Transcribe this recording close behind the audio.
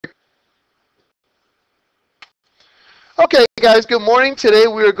Guys, good morning. Today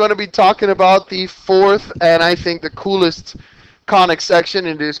we are going to be talking about the fourth and I think the coolest conic section.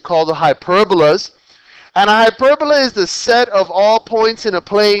 It is called the hyperbolas. And a hyperbola is the set of all points in a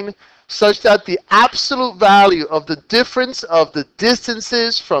plane such that the absolute value of the difference of the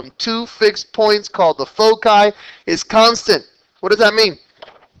distances from two fixed points called the foci is constant. What does that mean?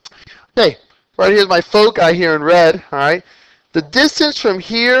 Okay, right here's my foci here in red. All right, the distance from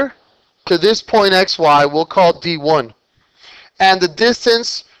here to this point xy we'll call d1. And the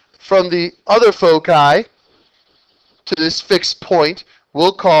distance from the other foci to this fixed point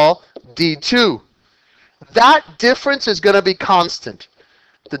we'll call d2. That difference is going to be constant.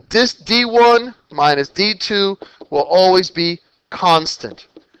 The d1 minus d2 will always be constant.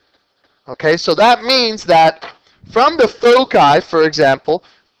 Okay, so that means that from the foci, for example,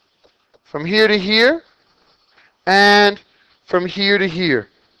 from here to here and from here to here,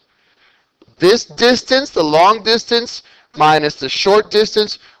 this distance, the long distance, minus the short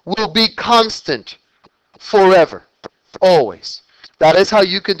distance will be constant forever, always. That is how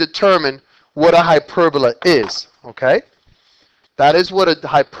you can determine what a hyperbola is, okay? That is what a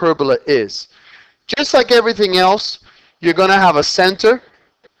hyperbola is. Just like everything else, you're going to have a center.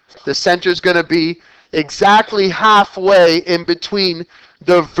 The center is going to be exactly halfway in between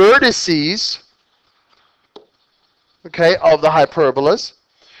the vertices, okay, of the hyperbolas.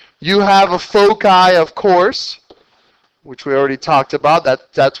 You have a foci, of course, which we already talked about.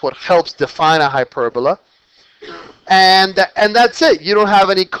 That's what helps define a hyperbola. And that's it. You don't have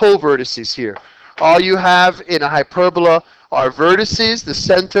any co-vertices here. All you have in a hyperbola are vertices, the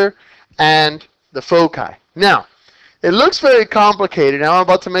center, and the foci. Now, it looks very complicated. Now I'm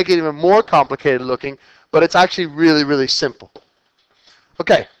about to make it even more complicated looking, but it's actually really, really simple.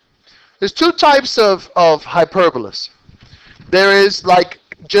 Okay, there's two types of hyperbolas. There is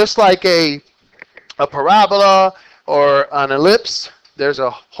just like a parabola or an ellipse. There's a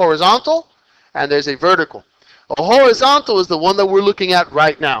horizontal and there's a vertical. A horizontal is the one that we're looking at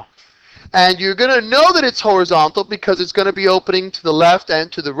right now. And you're going to know that it's horizontal because it's going to be opening to the left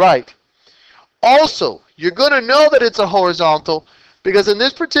and to the right. Also, you're going to know that it's a horizontal because in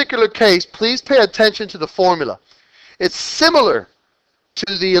this particular case, please pay attention to the formula. It's similar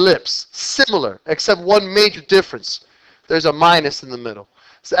to the ellipse, similar, except one major difference. There's a minus in the middle.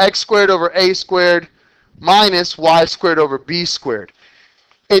 It's x squared over a squared minus y squared over b squared.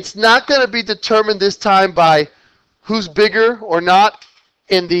 It's not going to be determined this time by who's bigger or not.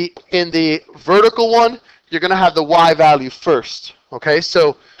 In the vertical one, you're going to have the y value first. Okay,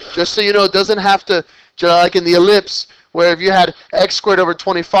 so just so you know, it doesn't have to, just like in the ellipse, where if you had x squared over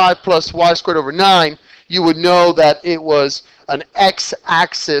 25 plus y squared over 9, you would know that it was an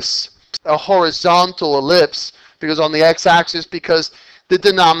x-axis, a horizontal ellipse, because on the x-axis, because the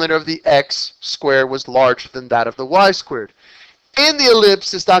denominator of the x squared was larger than that of the y squared. In the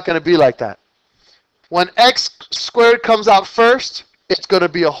ellipse, it's not going to be like that. When x squared comes out first, it's going to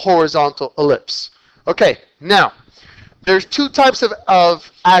be a horizontal ellipse. Okay, now, there's two types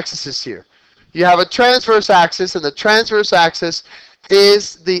of axes here. You have a transverse axis, and the transverse axis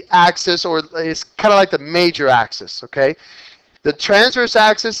is the axis, or is kind of like the major axis, okay? The transverse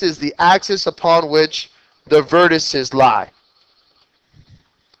axis is the axis upon which the vertices lie.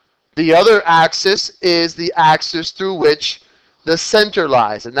 The other axis is the axis through which the center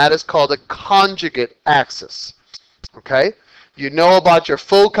lies, and that is called a conjugate axis. Okay? You know about your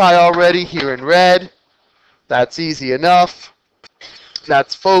foci already here in red. That's easy enough.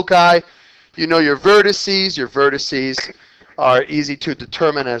 That's foci. You know your vertices. Your vertices are easy to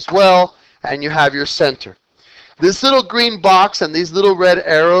determine as well. And you have your center. This little green box and these little red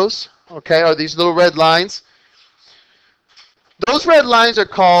arrows, okay, or these little red lines, those red lines are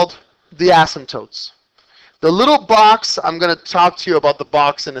called the asymptotes. The little box, I'm going to talk to you about the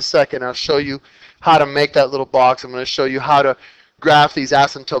box in a second. I'll show you how to make that little box. I'm going to show you how to graph these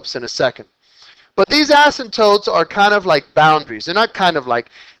asymptotes in a second. But these asymptotes are kind of like boundaries. They're not kind of like,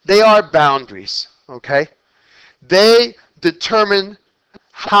 they are boundaries, okay? They determine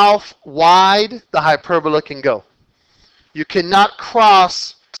how wide the hyperbola can go. You cannot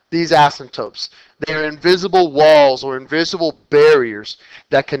cross these asymptotes. They are invisible walls or invisible barriers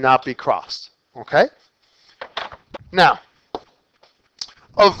that cannot be crossed, okay? Now,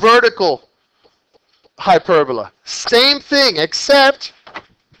 a vertical hyperbola. Same thing, except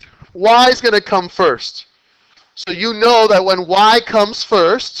y is going to come first. So you know that when y comes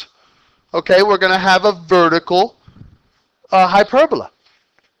first, okay, we're going to have a vertical hyperbola.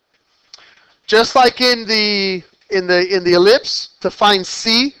 Just like in the ellipse, to find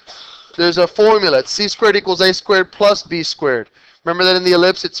c, there's a formula. It's c squared equals a squared plus b squared. Remember that in the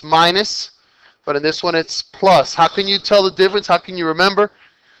ellipse it's minus but in this one it's plus. How can you tell the difference? How can you remember?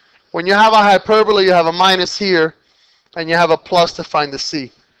 When you have a hyperbola, you have a minus here, and you have a plus to find the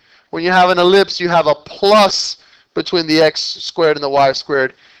c. When you have an ellipse, you have a plus between the x squared and the y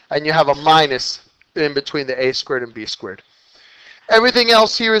squared, and you have a minus in between the a squared and b squared. Everything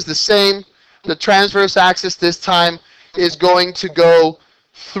else here is the same. The transverse axis this time is going to go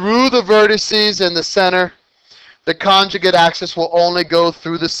through the vertices in the center. The conjugate axis will only go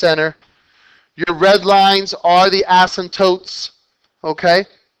through the center. Your red lines are the asymptotes, okay?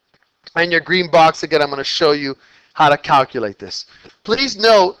 And your green box, again, I'm going to show you how to calculate this. Please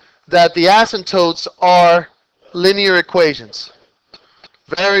note that the asymptotes are linear equations.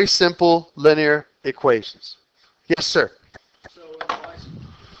 Very simple linear equations. Yes, sir? So when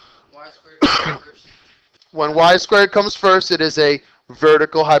y squared comes first? When y squared comes first, it is a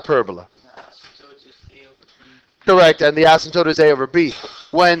vertical hyperbola. So it's just a over b. Correct, and the asymptote is a over b.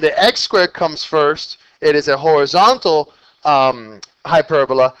 When the x squared comes first, it is a horizontal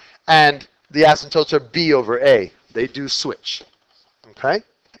hyperbola, and the asymptotes are b over a. They do switch. Okay?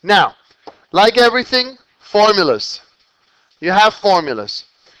 Now, like everything, formulas. You have formulas.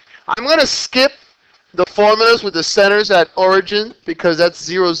 I'm going to skip the formulas with the centers at origin because that's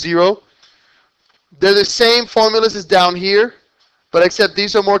 0, 0. They're the same formulas as down here, but except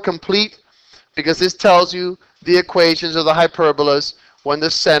these are more complete because this tells you the equations of the hyperbolas when the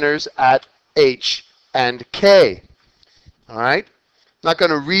centers at h and k. All right? I'm not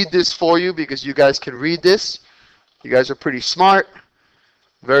going to read this for you because you guys can read this. You guys are pretty smart.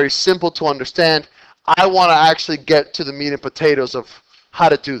 Very simple to understand. I want to actually get to the meat and potatoes of how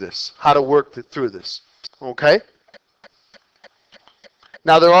to do this, how to work through this. Okay?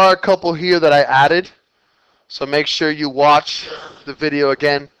 Now there are a couple here that I added, so make sure you watch the video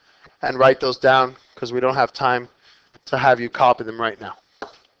again and write those down because we don't have time to have you copy them right now.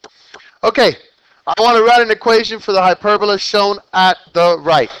 Okay, I want to write an equation for the hyperbola shown at the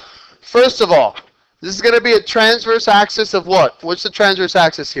right. First of all, this is going to be a transverse axis of what? What's the transverse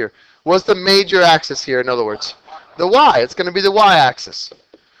axis here? What's the major axis here, in other words? The y. It's going to be the y-axis.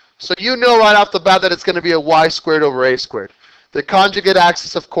 So you know right off the bat that it's going to be a y squared over a squared. The conjugate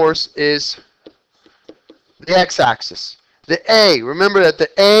axis, of course, is the x-axis. The a, remember that the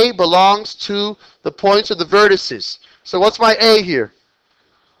a belongs to the points of the vertices. So what's my a here?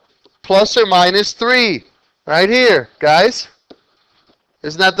 Plus or minus 3. Right here, guys.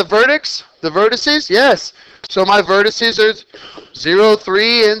 Isn't that the vertex? The vertices? Yes. So my vertices are 0,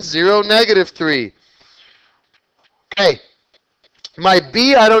 3, and 0, negative 3. Okay. My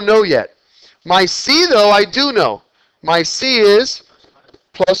B, I don't know yet. My C, though, I do know. My C is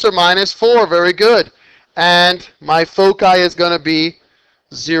plus or minus 4. Very good. And my foci is going to be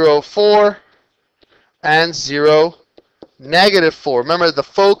 0, 4, and 0, negative 4. Remember, the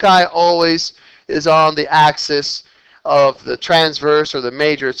foci always is on the axis of the transverse or the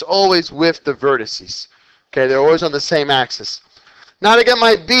major. It's always with the vertices. Okay, they're always on the same axis. Now to get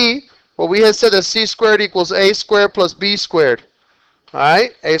my B, well, we had said that c squared equals a squared plus b squared. All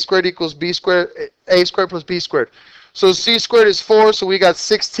right, a squared equals b squared, a squared plus b squared. So c squared is 4, so we got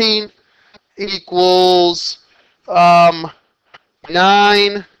 16 equals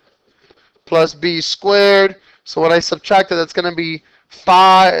 9 plus b squared. So when I subtract it, that's going to be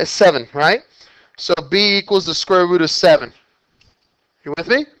 7, right? So b equals the square root of 7. You with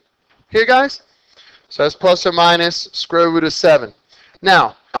me here, guys? So that's plus or minus square root of 7.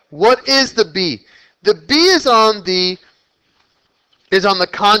 Now, what is the b? The b is on the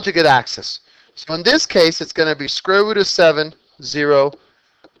conjugate axis. So in this case, it's going to be square root of 7, 0,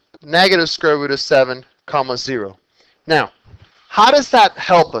 negative square root of 7, comma 0. Now, how does that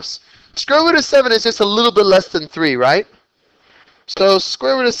help us? Square root of 7 is just a little bit less than 3, right? So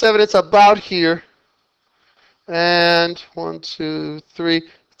square root of 7, it's about here. And 1, 2, 3,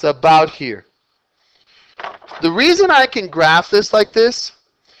 it's about here. The reason I can graph this like this,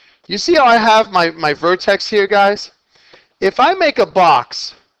 you see how I have my vertex here, guys? If I make a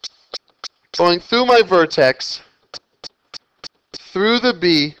box going through my vertex, through the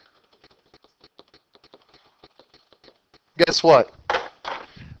B, guess what?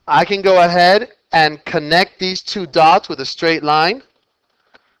 I can go ahead and connect these two dots with a straight line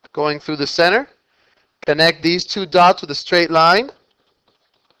going through the center. Connect these two dots with a straight line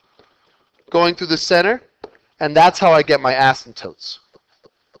going through the center. And that's how I get my asymptotes.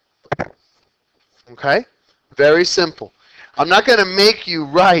 Okay? Very simple. I'm not going to make you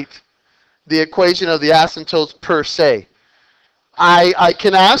write the equation of the asymptotes per se. I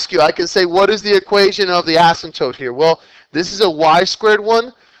can ask you, I can say, what is the equation of the asymptote here? Well, this is a y squared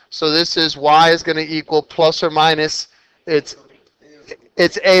one. So this is y is going to equal plus or minus, it's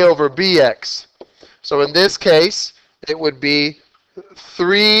a over bx. So in this case, it would be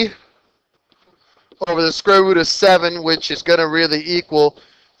 3 over the square root of 7, which is going to really equal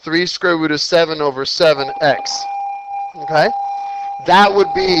 3 square root of 7 over 7x. Okay? That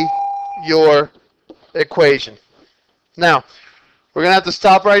would be your equation. Now, we're going to have to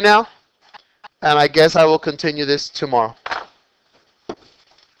stop right now, and I guess I will continue this tomorrow.